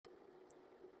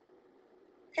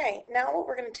Okay, now what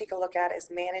we're going to take a look at is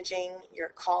managing your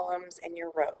columns and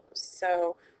your rows.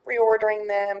 So reordering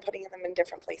them, putting them in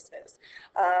different places.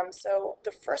 So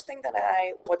the first thing that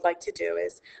I would like to do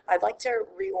is I'd like to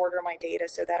reorder my data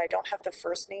so that I don't have the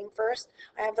first name first.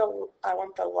 I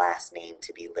want the last name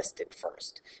to be listed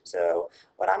first. So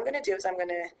what I'm going to do is I'm going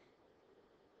to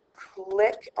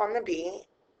click on the B.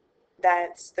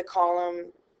 That's the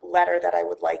column letter that I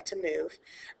would like to move.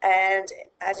 And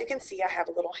as you can see, I have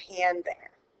a little hand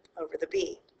there over the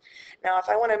B. Now, if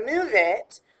I want to move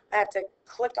it, I have to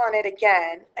click on it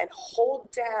again and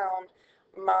hold down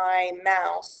my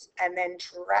mouse and then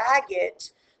drag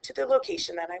it to the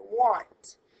location that I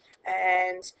want.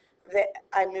 And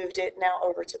I moved it now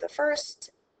over to the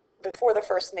first, before the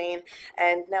first name,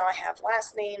 and now I have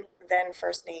last name, then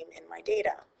first name in my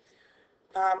data.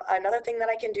 Another thing that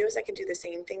I can do is I can do the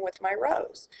same thing with my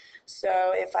rows.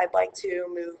 So if I'd like to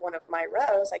move one of my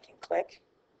rows, I can click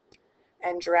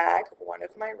and drag one of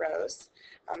my rows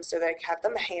so that I have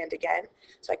the hand again.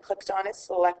 So I clicked on it,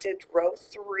 selected row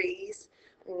 3's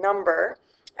number,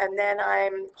 and then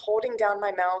I'm holding down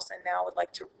my mouse and now would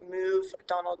like to move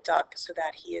Donald Duck so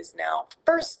that he is now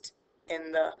first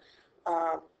in the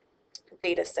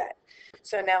data set.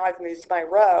 So now I've moved my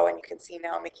row, and you can see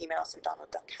now Mickey Mouse and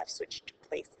Donald Duck have switched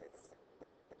places.